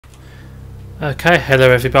Okay,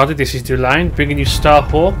 hello everybody, this is Delane bringing you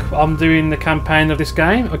Starhawk. I'm doing the campaign of this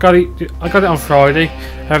game. I got it on Friday.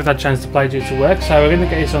 I haven't had a chance to play due to work, so we're going to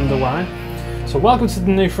get this underway. So welcome to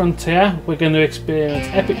the new frontier. We're going to experience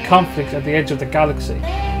epic conflict at the edge of the galaxy.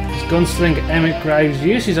 As gunslinger Emmett Graves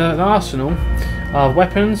uses an arsenal of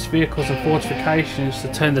weapons, vehicles and fortifications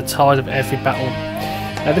to turn the tide of every battle.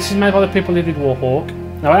 Now this is made by the people who did Warhawk.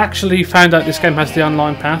 Now I actually found out this game has the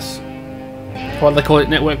online pass. What they call it,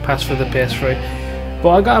 network pass for the PS3. But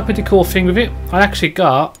I got a pretty cool thing with it. I actually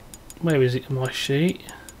got, where is it in my sheet?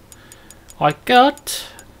 I got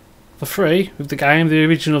for free with the game the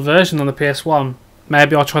original version on the PS1.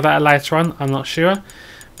 Maybe I'll try that out later on, I'm not sure.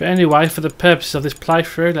 But anyway, for the purpose of this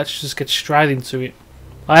playthrough, let's just get straight into it.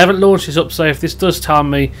 I haven't launched this up, so if this does tell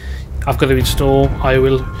me I've got to install, I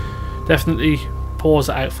will definitely pause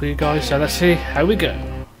it out for you guys. So let's see how we go.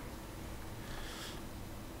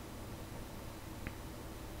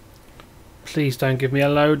 Please don't give me a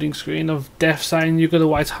loading screen of death saying you've got to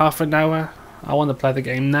wait half an hour. I want to play the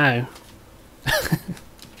game now.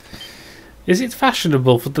 Is it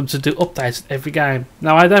fashionable for them to do updates at every game?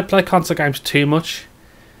 Now I don't play console games too much,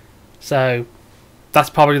 so that's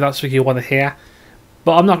probably not something you want to hear.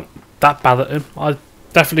 But I'm not that bad at them. I've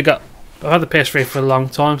had the PS3 for a long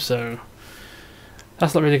time, so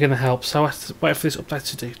that's not really going to help. So I have to wait for this update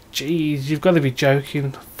to do. Jeez, you've got to be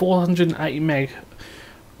joking. 480 meg.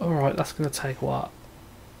 Alright, that's going to take what?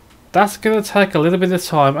 That's going to take a little bit of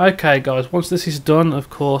time. Okay guys, once this is done, of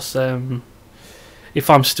course, if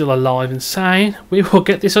I'm still alive and sane, we will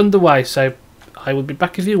get this underway. So I will be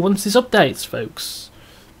back with you once this updates, folks.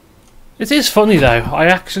 It is funny though. I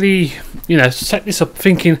actually, set this up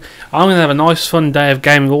thinking I'm going to have a nice fun day of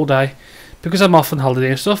gaming all day because I'm off on holiday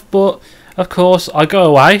and stuff. But of course, I go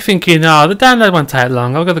away thinking, the download won't take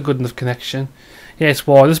long. I've got a good enough connection. Yeah, it's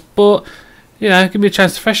wireless, but give me a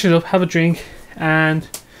chance to freshen up, have a drink, and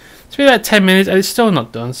it's been about 10 minutes and it's still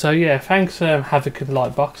not done. So yeah, thanks Havoc and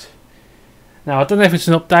Lightbox. Now I don't know if it's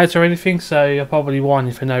an update or anything, so you're probably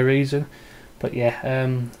whining for no reason. But yeah,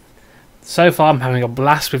 so far I'm having a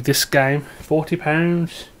blast with this game.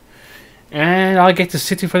 £40, and I get to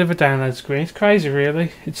sit in front of a download screen. It's crazy,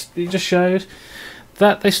 really. It just shows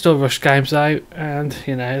that they still rush games out, and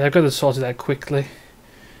they've got to sort it out quickly.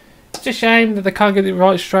 It's a shame that they can't get it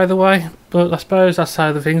right straight away, but I suppose that's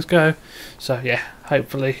how the things go. So yeah,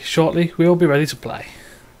 hopefully shortly we'll be ready to play.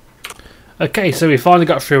 Okay, so we finally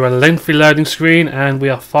got through a lengthy loading screen and we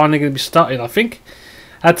are finally going to be starting, I think.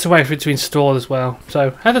 I had to wait for it to install as well,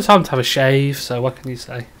 so I had the time to have a shave, so what can you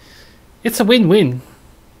say? It's a win-win.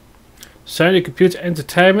 Sony Computer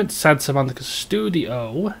Entertainment, Santa Monica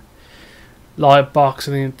Studio, Lightbox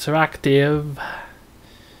and Interactive.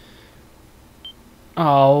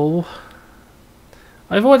 Oh,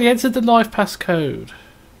 I've already entered the live pass code.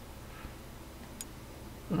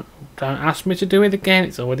 Don't ask me to do it again,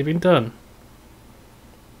 it's already been done.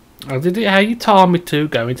 I did it how you told me to.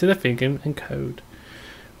 Go into the thing and code.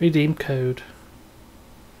 Redeem code.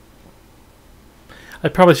 I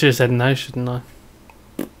probably should have said no, shouldn't I?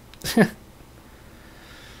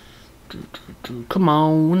 Come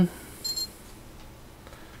on.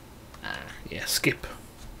 Yeah, skip.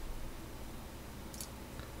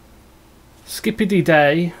 Skippity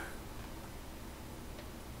day.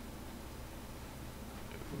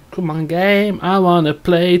 Come on game, I wanna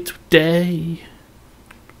play today.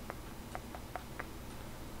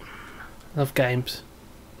 Love games.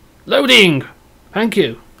 Loading! Thank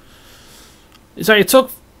you. So it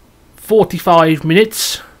took 45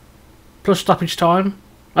 minutes plus stoppage time.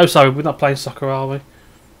 Oh sorry, we're not playing soccer, are we?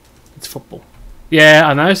 It's football. Yeah,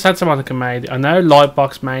 I know Santa Monica made it. I know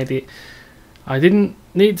Lightbox made it. I didn't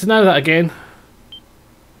need to know that again.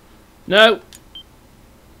 No.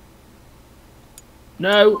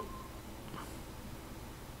 No.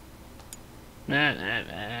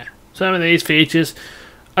 Nah. Some of these features,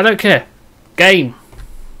 I don't care. Game.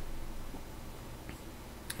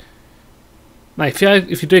 Now, if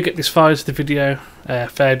you do get this far into the video,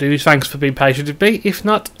 fair dues. Thanks for being patient with me. If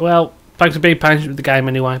not, well, thanks for being patient with the game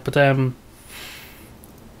anyway. But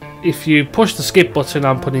if you push the skip button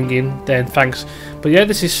I'm putting in, then thanks. But yeah,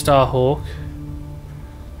 this is Starhawk.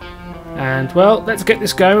 And well, let's get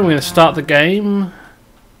this going. We're going to start the game.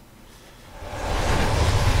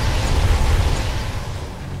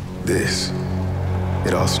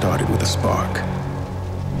 It all started with a spark.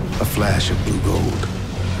 A flash of blue gold.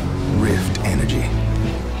 Rift energy.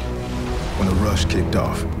 When the rush kicked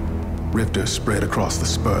off, rifters spread across the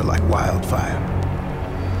spur like wildfire.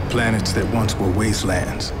 Planets that once were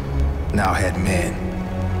wastelands now had men,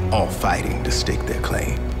 all fighting to stake their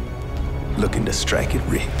claim, looking to strike it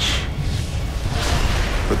rich.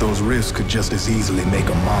 But those rifts could just as easily make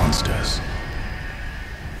them monsters.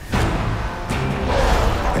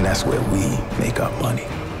 And that's where we make our money.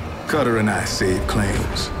 Cutter and I save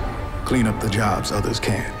claims, clean up the jobs others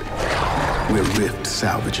can't. We're rift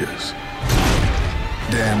salvagers.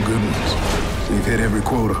 Damn good ones. We've hit every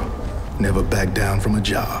quota, never backed down from a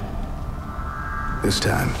job. This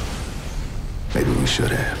time, maybe we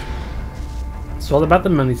should have. It's all about the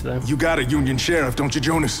money today. You got a Union sheriff, don't you,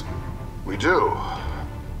 Jonas? We do,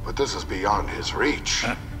 but this is beyond his reach.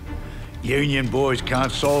 Union boys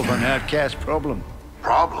can't solve an outcast problem.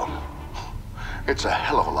 Problem? It's a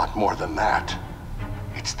hell of a lot more than that.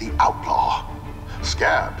 It's the outlaw.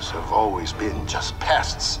 Scabs have always been just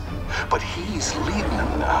pests, but he's leading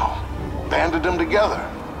them now. Banded them together,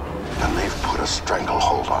 and they've put a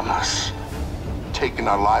stranglehold on us. Taken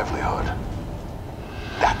our livelihood.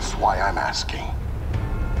 That's why I'm asking.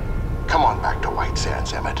 Come on back to White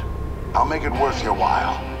Sands, Emmett. I'll make it worth your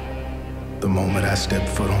while. The moment I stepped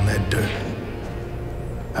foot on that dirt,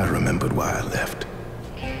 I remembered why I left.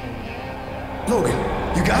 Logan,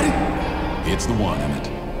 you got it? It's the one,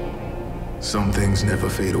 Emmett. Some things never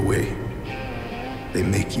fade away. They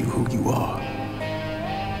make you who you are.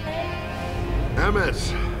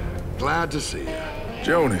 Emmett, glad to see you.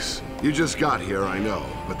 Jonas. You just got here, I know,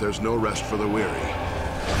 but there's no rest for the weary.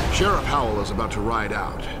 Sheriff Howell is about to ride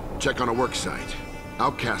out, check on a work site.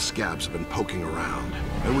 Outcast scabs have been poking around,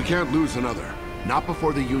 and we can't lose another. Not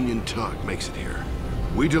before the Union tug makes it here.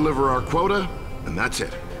 We deliver our quota, and that's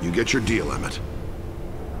it. You get your deal, Emmett.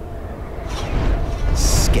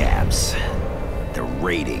 Scabs. They're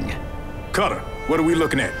raiding. Cutter, what are we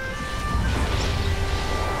looking at?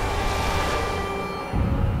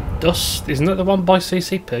 Dust, isn't it the one by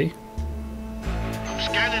CCP? I'm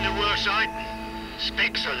scanning the work site.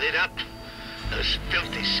 Specs are lit up. Those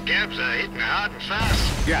filthy scabs are hitting hard and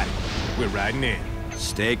fast. Got it. We're riding in.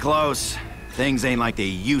 Stay close. Things ain't like they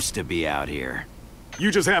used to be out here.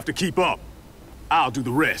 You just have to keep up. I'll do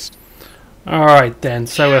the rest. Alright then,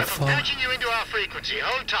 so we're Sheriff, I'm patching you into our frequency.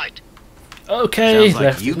 Hold tight. okay. Sounds like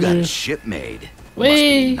left you got a move. ship made. Must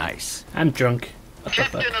Whee! be nice. I'm drunk. What the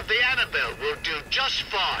fuck? Captain of the Annabelle will do just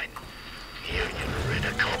fine. Union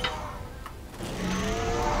Ridder-cop.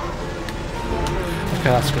 Okay,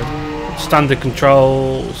 that's good. Standard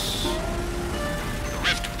controls. The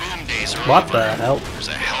Rift boom days are What over. the hell? There's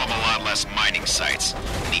a hell of a lot less mining sites.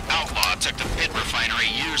 And the outlaw took the pit refinery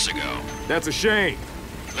years ago. That's a shame.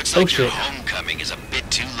 Looks Oh, like your shit. homecoming is a bit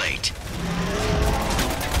too late.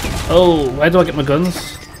 Oh, where do I get my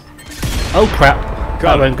guns? Oh crap.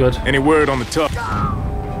 That went good. Any word on the tug?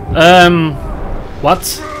 What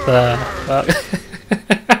the fuck?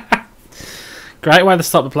 Great way to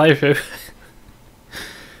stop the playthrough.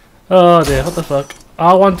 Oh dear, what the fuck?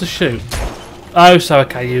 I want to shoot. Oh, so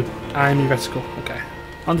okay, you aim your reticle. Okay.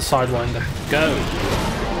 On the sidewinder. Go.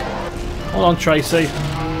 Hold on, Tracy.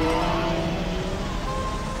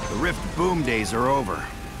 The Rift boom days are over.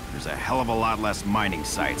 There's a hell of a lot less mining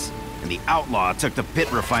sites. And the outlaw took the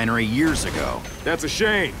pit refinery years ago. That's a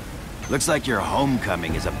shame. Looks like your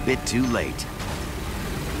homecoming is a bit too late.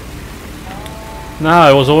 No,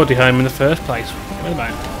 I was already home in the first place. What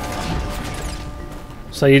about it?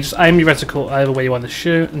 So you just aim your reticle over where you want to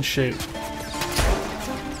shoot and shoot.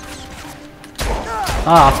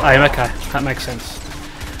 Ah, that's aim, okay. That makes sense.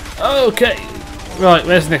 Okay. Right,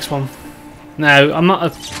 where's the next one? No, I'm not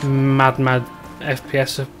a mad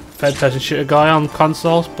FPS third-person shooter guy on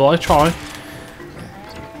consoles, but I try.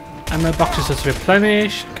 Ammo boxes are to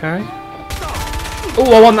replenish. Okay.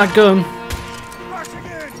 Oh, I want that gun.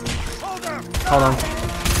 Hold on.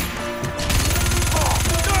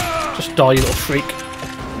 Just die, you little freak.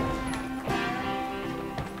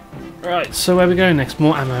 Right, so where are we going next?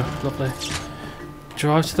 More ammo. Lovely.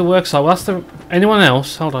 Drive to the worksite. Well, that's the... Anyone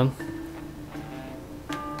else? Hold on.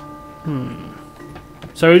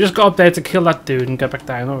 So we just got up there to kill that dude and go back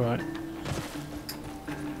down. Alright.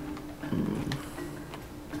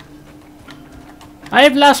 I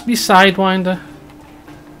have lost my sidewinder.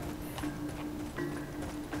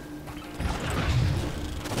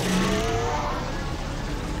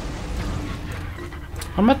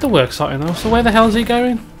 I'm at the worksite now, so where the hell is he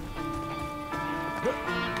going?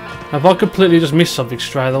 Have I completely just missed something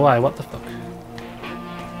straight away? What the fuck?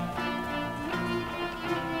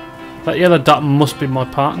 That yellow dot must be my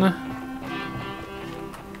partner.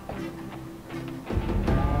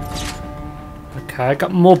 Okay, I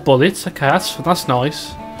got more bullets. Okay, that's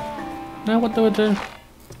nice. Now what do I do?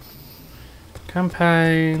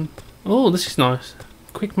 Campaign. Oh, this is nice.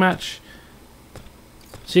 Quick match.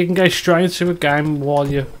 So you can go straight into a game while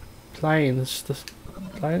you're playing this.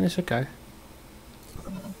 Okay.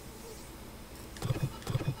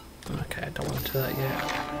 Okay, I don't want to do that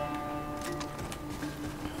yet.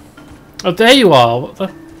 Oh, there you are. What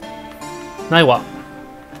the? Now what?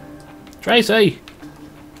 Tracy!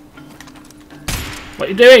 What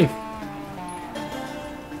are you doing?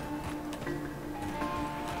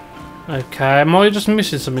 Okay, am I just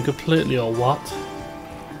missing something completely or what?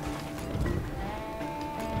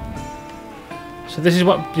 So this is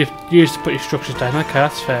what you use to put your structures down. Okay,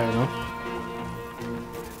 that's fair enough.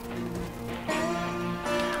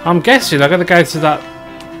 I'm guessing I gotta go to that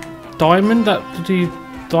diamond, that bloody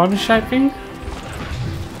diamond shape thing.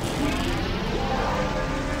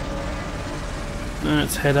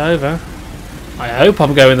 Let's head over. I hope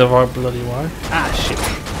I'm going the right bloody way. Ah, shit.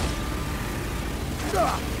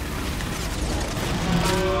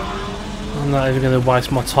 I'm not even going to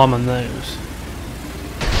waste my time on those.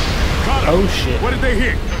 Oh, shit. What did they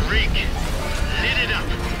hit? The rig. Lit it up.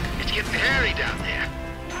 It's getting hairy down there.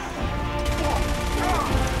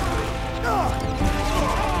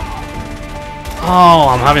 Oh,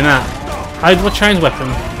 I'm having that. How do I change weapon?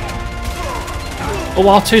 Oh,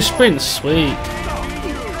 R2 sprints. Sweet.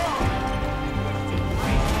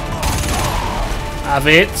 Have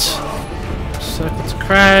it. Circle to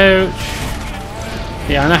crouch.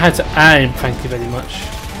 Yeah, I know how to aim, thank you very much.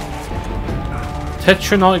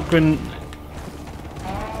 Tetranite gren...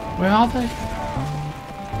 Where are they?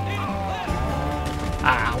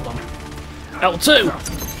 Ah, hold on. L2!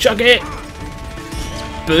 Chug it!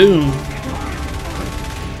 Boom!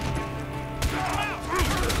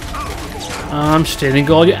 I'm stealing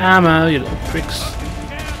all your ammo, you little pricks.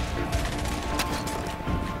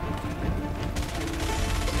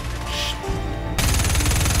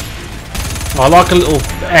 I like a little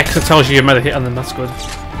X that tells you you made a hit on them, that's good.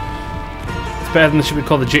 It's better than it should be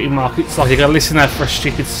called the duty mark. It's like you gotta listen out for a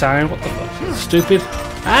stupid sound. What the fuck? Stupid.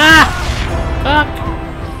 Ah! Fuck!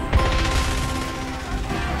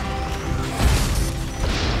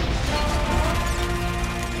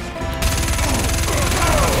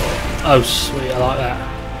 Oh sweet, I like that.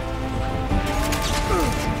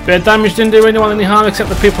 Bit of damage didn't do anyone any harm except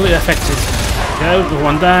the people it affected. There we go,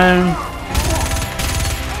 one down.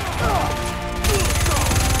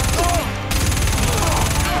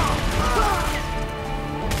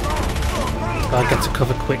 Gotta get to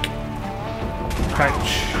cover quick.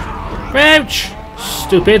 Crouch. Crouch!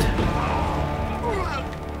 Stupid.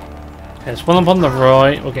 There's one up on the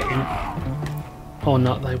right. We'll get him. Or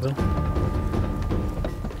not, they will.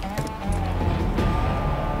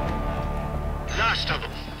 Last of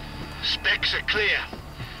them. Specs are clear.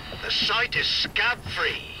 The site is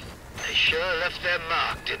scab-free. They sure left their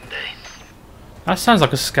mark, didn't they? That sounds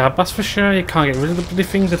like a scab, that's for sure. You can't get rid of the bloody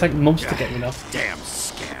things. They take months to get rid of. Damn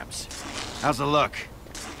scabs. How's it look?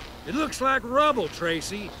 It looks like rubble,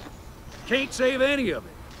 Tracy. Can't save any of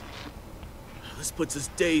it. This puts us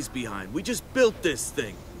days behind. We just built this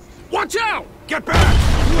thing. Watch out! Get back!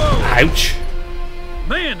 Whoa! Ouch!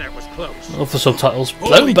 Man, that was close. Love the subtitles.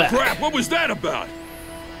 Blown Holy back. crap, what was that about?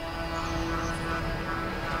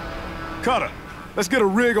 Cutter, let's get a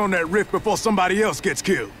rig on that rift before somebody else gets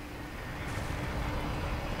killed.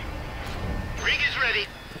 Rig is ready.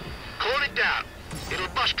 Call it down. It'll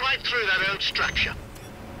bust right through that old structure.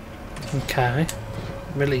 Okay.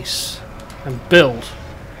 Release. And build.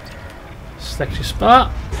 Select your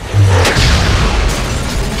spot.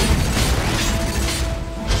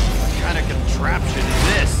 What kind of contraption is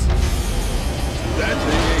this? That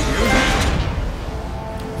thing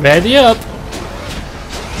ain't Ready up.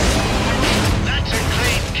 That's a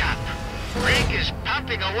clean cap. Rig is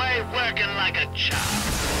pumping away, working like a charm.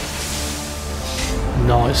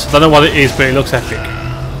 Nice. I don't know what it is, but it looks epic.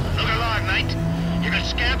 Look alive, mate. You got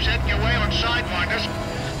scabs heading your way on sidewinders.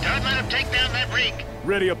 Don't let them take down that rig.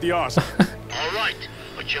 ready up the arse. All right,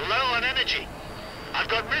 but you're low on energy. I've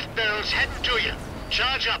got rift barrels heading to you.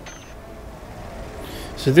 Charge up.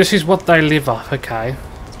 So this is what they live off, okay.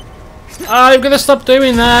 I'm gonna stop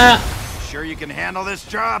doing that. Sure you can handle this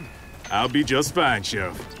job? I'll be just fine,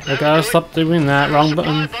 Sheriff. I gotta stop doing that. Wrong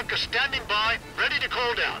button. Bunker standing by, ready to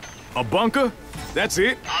call down. A bunker? That's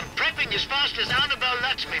it? I'm prepping as fast as Annabelle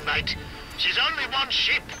lets me, mate. She's only one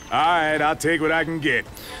ship. Alright, I'll take what I can get.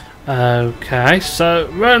 Okay, so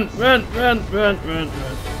run.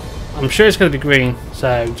 I'm sure it's gonna be green,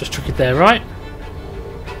 so just chuck it there, right?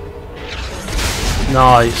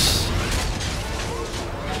 Nice.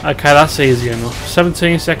 Okay, that's easy enough.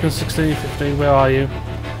 17 seconds, 16, 15, where are you?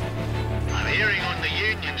 I'm hearing on the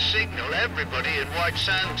Union signal everybody in White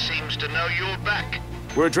Sand seems to know you're back.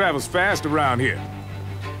 Word travels fast around here.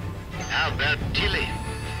 How about Tilly?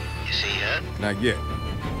 You see her? Not yet.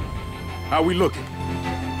 How we looking?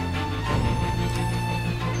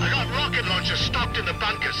 I got rocket launchers stocked in the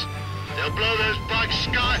bunkers. They'll blow those bikes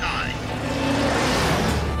sky high.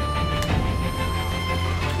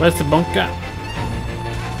 Where's the bunker?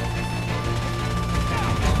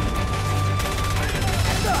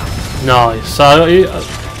 Nice. So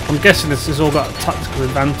I'm guessing this has all got a tactical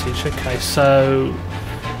advantage. Okay, so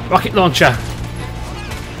rocket launcher.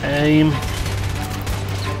 Aim.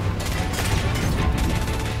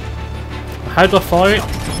 How do I fire it?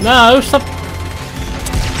 No, stop.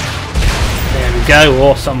 There we go.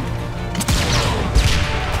 Awesome.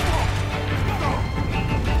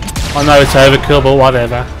 I know it's overkill, but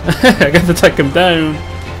whatever. I get to take him down.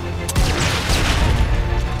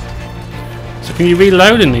 So can you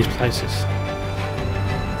reload in these places?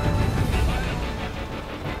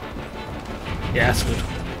 Yeah, that's good.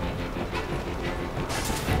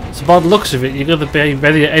 So by the looks of it, you're going to be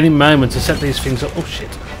ready at any moment to set these things up. Oh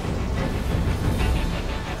shit.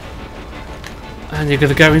 And you're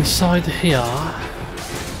going to go inside here.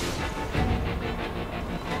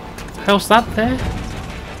 How's that there?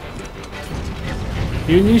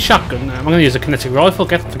 You need a shotgun. I'm going to use a kinetic rifle.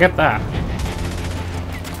 Forget that.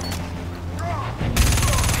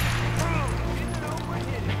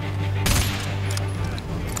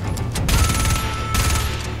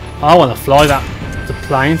 I want to fly that. The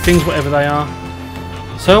plane things, whatever they are.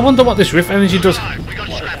 So I wonder what this rift energy does.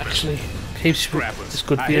 What it actually keeps this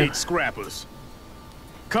good view. I hate scrappers.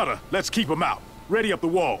 Cutter, let's keep them out. Ready up the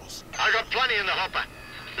walls. I got plenty in the hopper.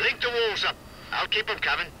 Link the walls up. I'll keep them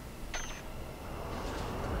coming.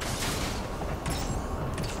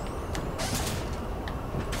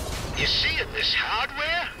 You seeing this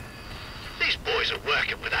hardware? These boys are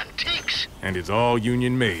working with antiques. And it's all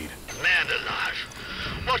union made. Man alive.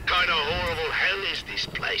 What kind of horrible hell is this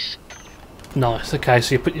place? Nice. Okay,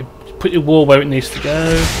 so you put your wall where it needs to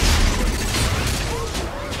go.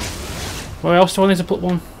 Where else do I need to put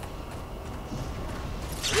one?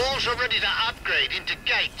 Walls are ready to upgrade into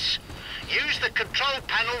gates. Use the control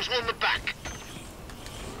panels on the back.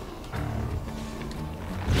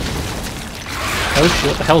 Oh shit,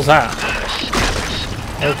 what the hell's that?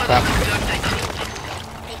 Oh crap.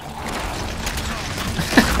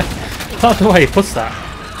 I love the way he puts that.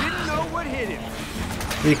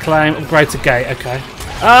 Reclaim, upgrade to gate, okay.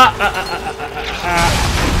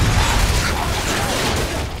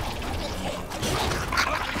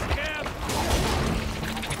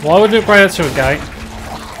 Why would we upgrade it to a gate?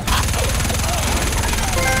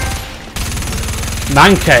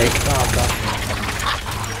 Man cake. Oh god.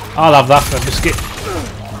 I'll have that for a biscuit.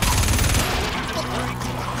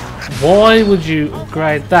 Why would you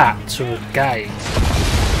upgrade that to a gate?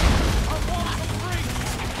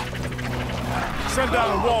 Send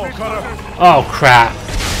down a wall, Cutter. Oh crap.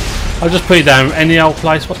 I'll just put it down any old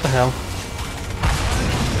place, what the hell?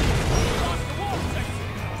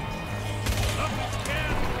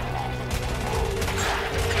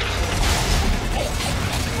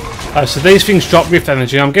 Oh, so these things drop rift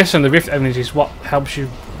energy. I'm guessing the rift energy is what helps you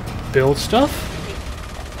build stuff?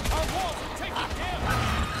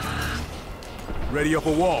 Ready up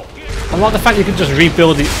a wall. I like the fact you can just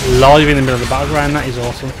rebuild it live in the middle of the battleground. That is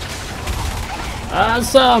awesome.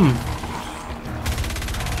 Awesome!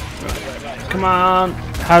 Come on!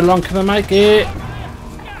 How long can I make it?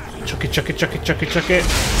 Chuck it, chuck it, chuck it, chuck it, chuck it.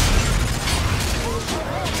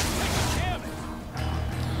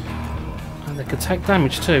 And they can take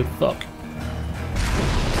damage too. Fuck.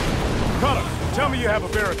 Cutter, tell me you have a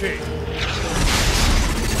barricade.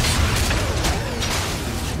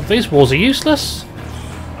 These walls are useless.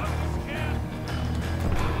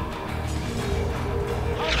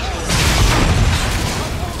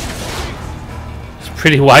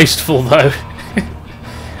 Pretty wasteful though.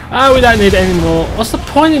 Oh, we don't need it anymore. What's the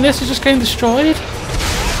point in this? It's just getting destroyed.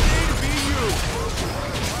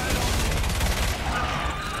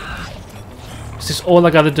 Is this all I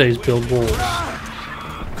gotta do is build walls?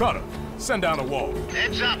 Cutter, send down a wall.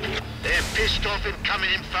 Heads up. They're pissed off and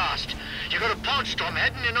coming in fast. You got a pod storm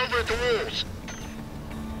heading in over at the walls.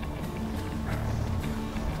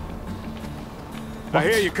 I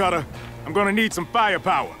hear you, Cutter. I'm gonna need some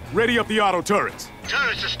firepower. Ready up the auto turrets.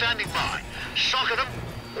 Turrets are standing by. Socket them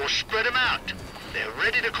or spread them out. They're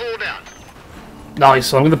ready to call down. Nice,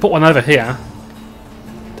 so I'm going to put one over here.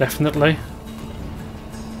 Definitely.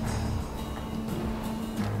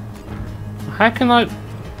 How can I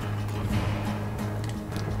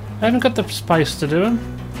haven't got the space to do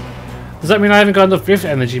them. Does that mean I haven't got enough rift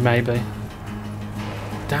energy, maybe?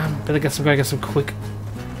 Damn, better get some quick.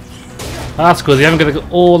 Oh, that's good, you haven't got to go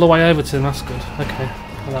all the way over to them, that's good. Okay,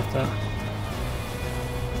 I'll have that.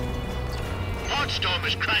 Podstorm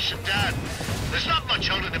is crashing down. There's not much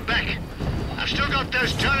holding them back. I've still got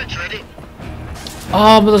those turrets ready.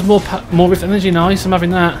 Oh, but there's more rift energy. Nice, I'm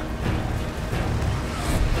having that.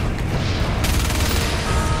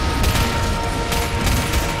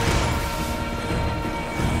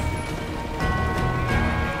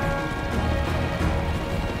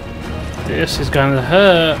 This is going to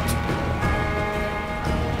hurt.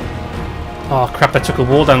 Oh crap, I took a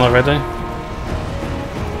wall down already.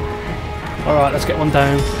 Alright, let's get one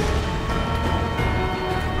down.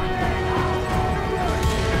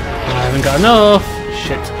 I haven't got enough.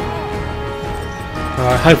 Shit.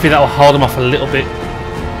 Alright, hopefully that will hold them off a little bit.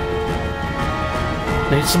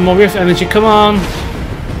 Need some more rift energy, come on!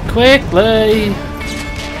 Quickly!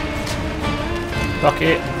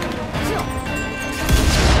 Rocket.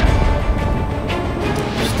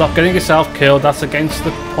 Stop getting yourself killed, that's against the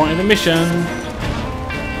point of the mission.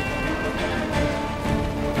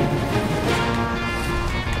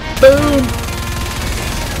 Boom!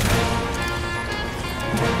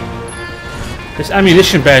 This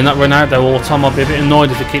ammunition better not run out though all the time. I'll be a bit annoyed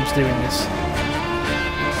if it keeps doing this.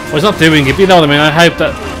 Well, it's not doing it, but you know what I mean. I hope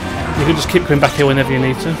that you can just keep coming back here whenever you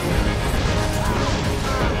need to.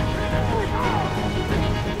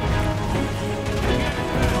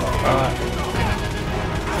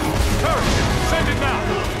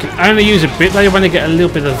 I only use a bit though when I get a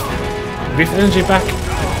little bit of rift energy back.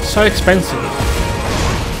 It's so expensive.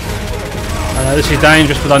 I know this is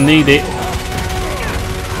dangerous, but I need it.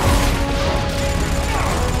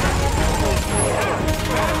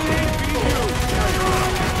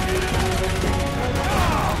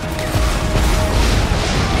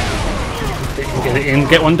 Get it in,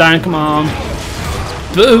 get one down, come on.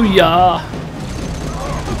 Booyah!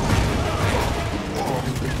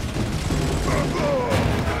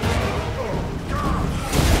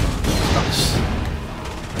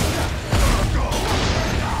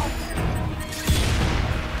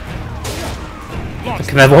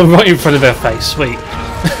 I can have one right in front of her face, sweet.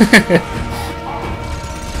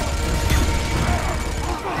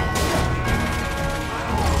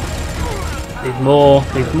 Need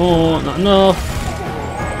more, not enough.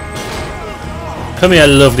 Come here,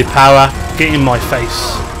 lovely power, get in my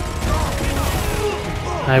face.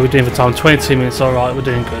 How we're doing for time? 22 minutes, alright, we're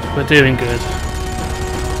doing good. We're doing good.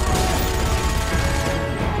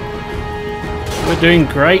 We're doing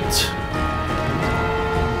great.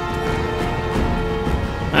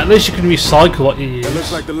 At least you can recycle what you use. It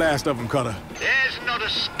looks like the last of them, Cutter. There's not a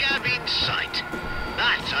scab in sight.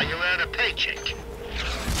 That's how you earn a paycheck.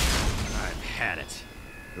 I've had it.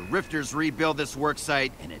 The Rifters rebuild this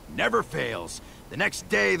worksite, and it never fails. The next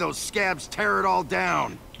day, those scabs tear it all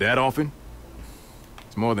down. That often?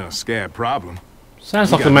 It's more than a scab problem.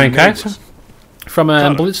 Sounds like the main character from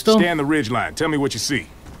Bulletstorm. Scan the ridgeline. Tell me what you see.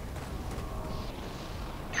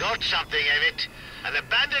 Got something, Emmett. An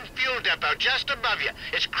abandoned fuel depot just above you.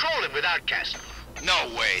 It's crawling with outcasts.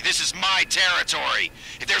 No way. This is my territory.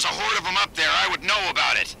 If there's a horde of them up there, I would know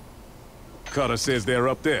about it. Cutter says they're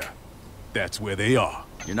up there. That's where they are.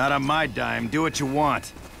 You're not on my dime. Do what you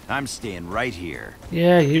want. I'm staying right here.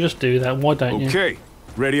 Yeah, you just do that. Why don't you? Okay.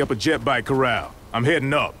 Ready up a jet bike corral. I'm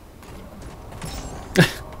heading up.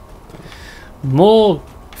 More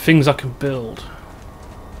things I can build.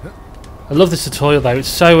 I love this tutorial though. It's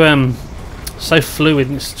so so fluid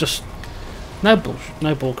and it's just no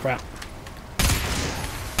bull crap.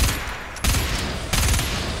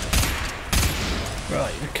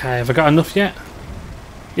 Right, okay, have I got enough yet?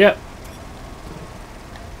 Yep.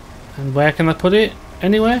 And where can I put it?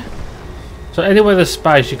 Anywhere? So anywhere there's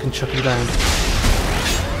space you can chuck it down.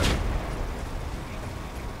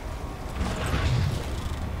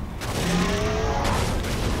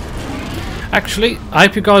 Actually, I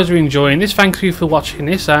hope you guys are enjoying this. Thank you for watching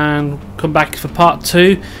this, and come back for part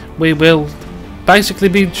 2. We will basically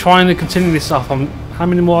be trying to continue this off. How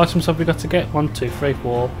many more items have we got to get? 1, 2, 3,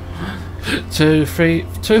 4, 2,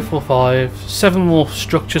 4, 5, 7 more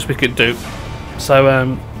structures we could do.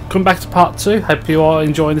 So come back to part 2. Hope you are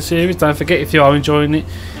enjoying the series. Don't forget, if you are enjoying it,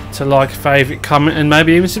 to like, favourite, comment, and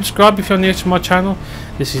maybe even subscribe if you're new to my channel.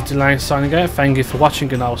 This is Delane signing out. Thank you for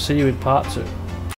watching, and I will see you in part 2.